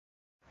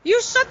You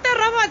shot the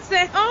robots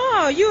there.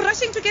 Oh, you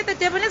rushing to get the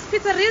Debonair's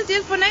pizza real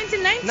deal for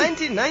 1990.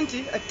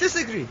 1990? I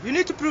disagree. You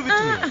need to prove it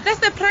to me. That's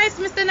the price,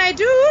 Mr.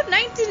 Naidu.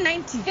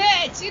 1990.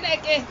 Hey,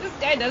 Chineke, this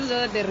guy doesn't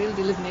know that the real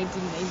deal is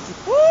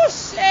 1990. Oh,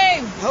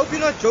 shame. I hope you're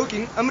not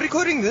joking. I'm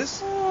recording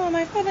this. Oh,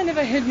 my father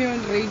never heard me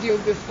on radio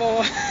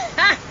before.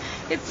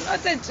 It's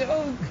not a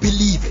joke.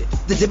 Believe it.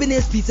 The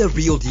Debonair's Pizza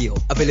Real Deal.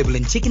 Available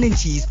in chicken and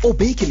cheese or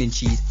bacon and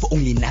cheese for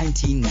only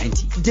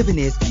 $19.90.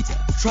 Debonair's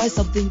Pizza. Try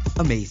something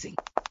amazing.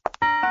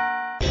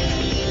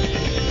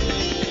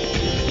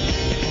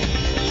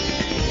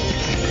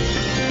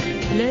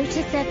 Lotus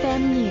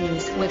FM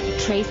News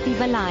with Tracy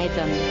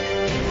Valaydham.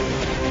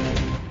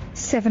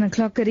 7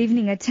 o'clock, good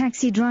evening. A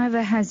taxi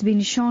driver has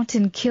been shot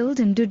and killed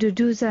in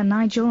Dududuza,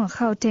 Nigel,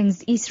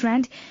 Gauteng's East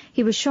Rand.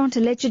 He was shot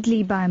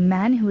allegedly by a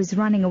man who was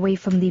running away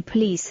from the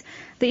police.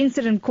 The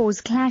incident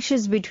caused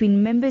clashes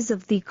between members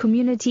of the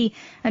community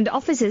and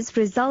officers,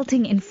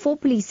 resulting in 4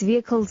 police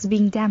vehicles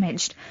being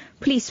damaged.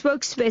 Police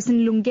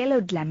spokesperson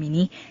Lungelo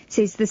Dlamini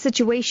says the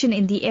situation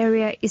in the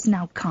area is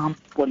now calm.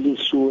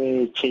 Police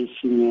were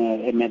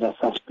chasing a murder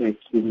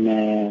suspect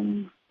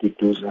in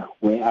Duduza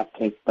were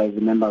attacked by the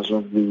members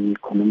of the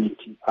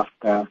community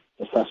after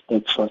the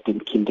suspect shot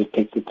and killed the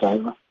taxi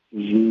driver.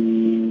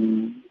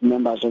 The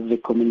members of the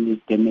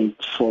community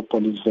damaged 4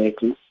 police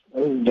vehicles.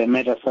 The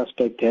murder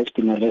suspect has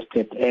been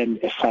arrested and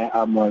a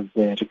firearm was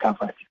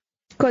recovered.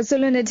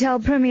 KwaZulu-Natal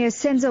Premier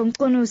Senzo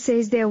Mqunu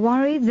says they're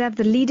worried that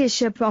the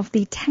leadership of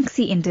the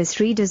taxi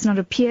industry does not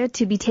appear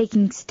to be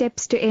taking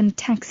steps to end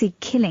taxi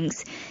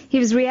killings. He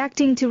was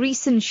reacting to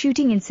recent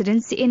shooting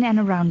incidents in and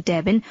around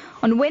Durban.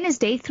 On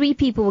Wednesday, 3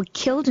 people were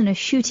killed in a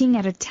shooting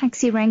at a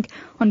taxi rank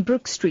on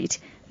Brook Street.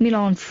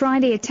 Meanwhile, on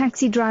Friday, a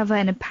taxi driver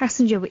and a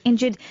passenger were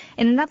injured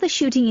in another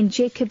shooting in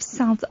Jacobs,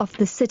 south of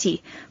the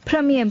city.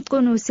 Premier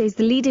Mqunu says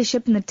the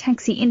leadership in the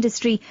taxi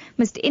industry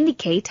must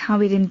indicate how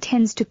it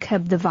intends to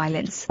curb the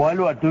violence. While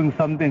we are doing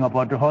something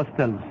about the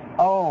hostels,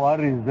 our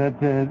worry is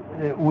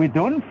that we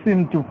don't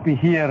seem to be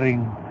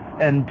hearing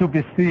and to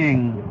be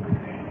seeing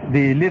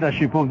the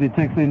leadership of the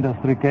taxi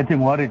industry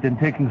getting worried and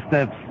taking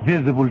steps,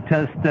 visible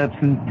steps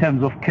in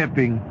terms of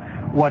curbing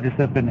what is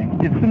happening.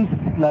 It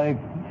seems like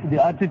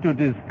the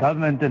attitude is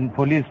government and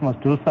police must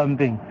do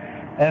something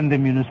and the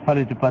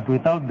municipality, but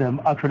without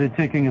them actually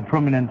taking a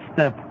prominent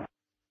step.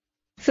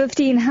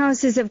 15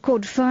 houses have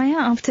caught fire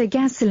after a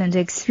gas cylinder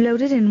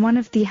exploded in one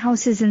of the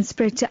houses and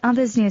spread to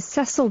others near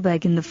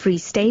Sasolburg in the Free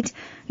State.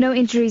 No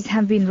injuries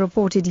have been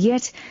reported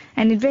yet.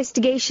 An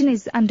investigation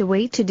is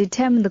underway to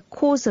determine the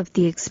cause of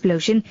the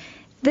explosion.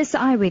 This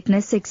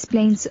eyewitness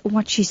explains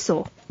what she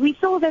saw. We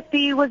saw that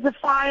there was a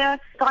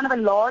fire, kind of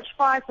a large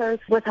fire, so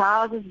with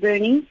houses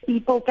burning,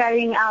 people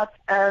carrying out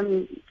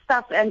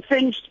stuff and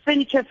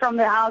furniture from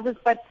their houses,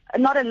 but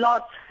not a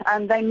lot.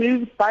 They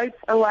moved boats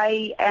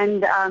away,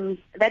 and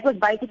that was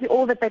basically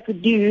all that they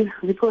could do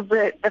because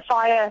the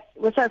fire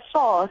was so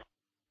fast.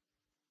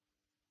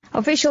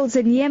 Officials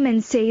in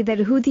Yemen say that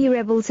Houthi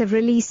rebels have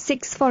released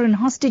 6 foreign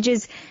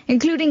hostages,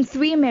 including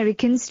 3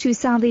 Americans, 2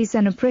 Saudis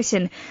and a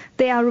Briton.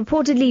 They are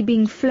reportedly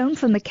being flown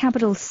from the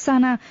capital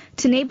Sana'a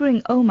to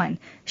neighboring Oman.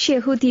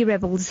 Shia Houthi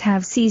rebels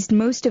have seized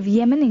most of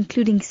Yemen,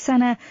 including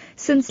Sana'a,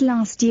 since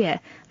last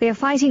year. They are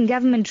fighting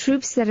government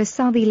troops that a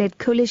Saudi-led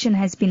coalition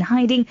has been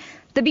hiding.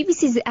 The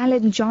BBC's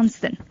Alan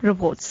Johnston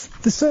reports.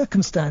 The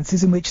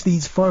circumstances in which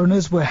these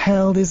foreigners were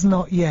held is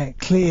not yet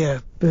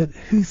clear, but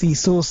Houthi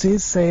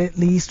sources say at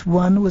least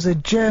one was a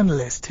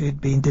journalist who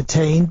had been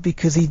detained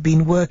because he'd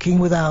been working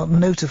without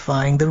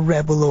notifying the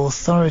rebel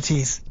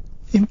authorities.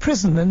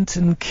 Imprisonment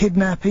and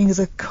kidnapping is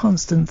a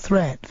constant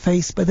threat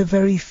faced by the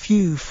very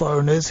few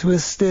foreigners who are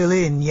still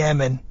in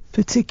Yemen.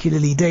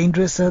 Particularly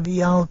dangerous are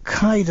the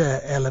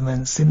Al-Qaeda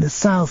elements in the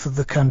south of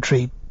the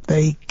country.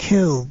 They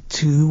killed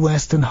 2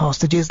 Western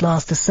hostages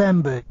last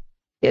December.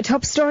 Your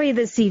top story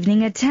this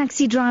evening, a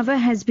taxi driver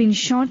has been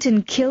shot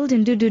and killed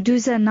in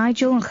Dududuza,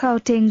 Nigel,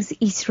 Gauteng's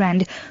East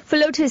Rand. For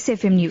Lotus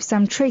FM News,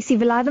 I'm Tracy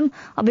Valaydham.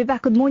 I'll be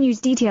back with more news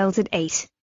details at 8.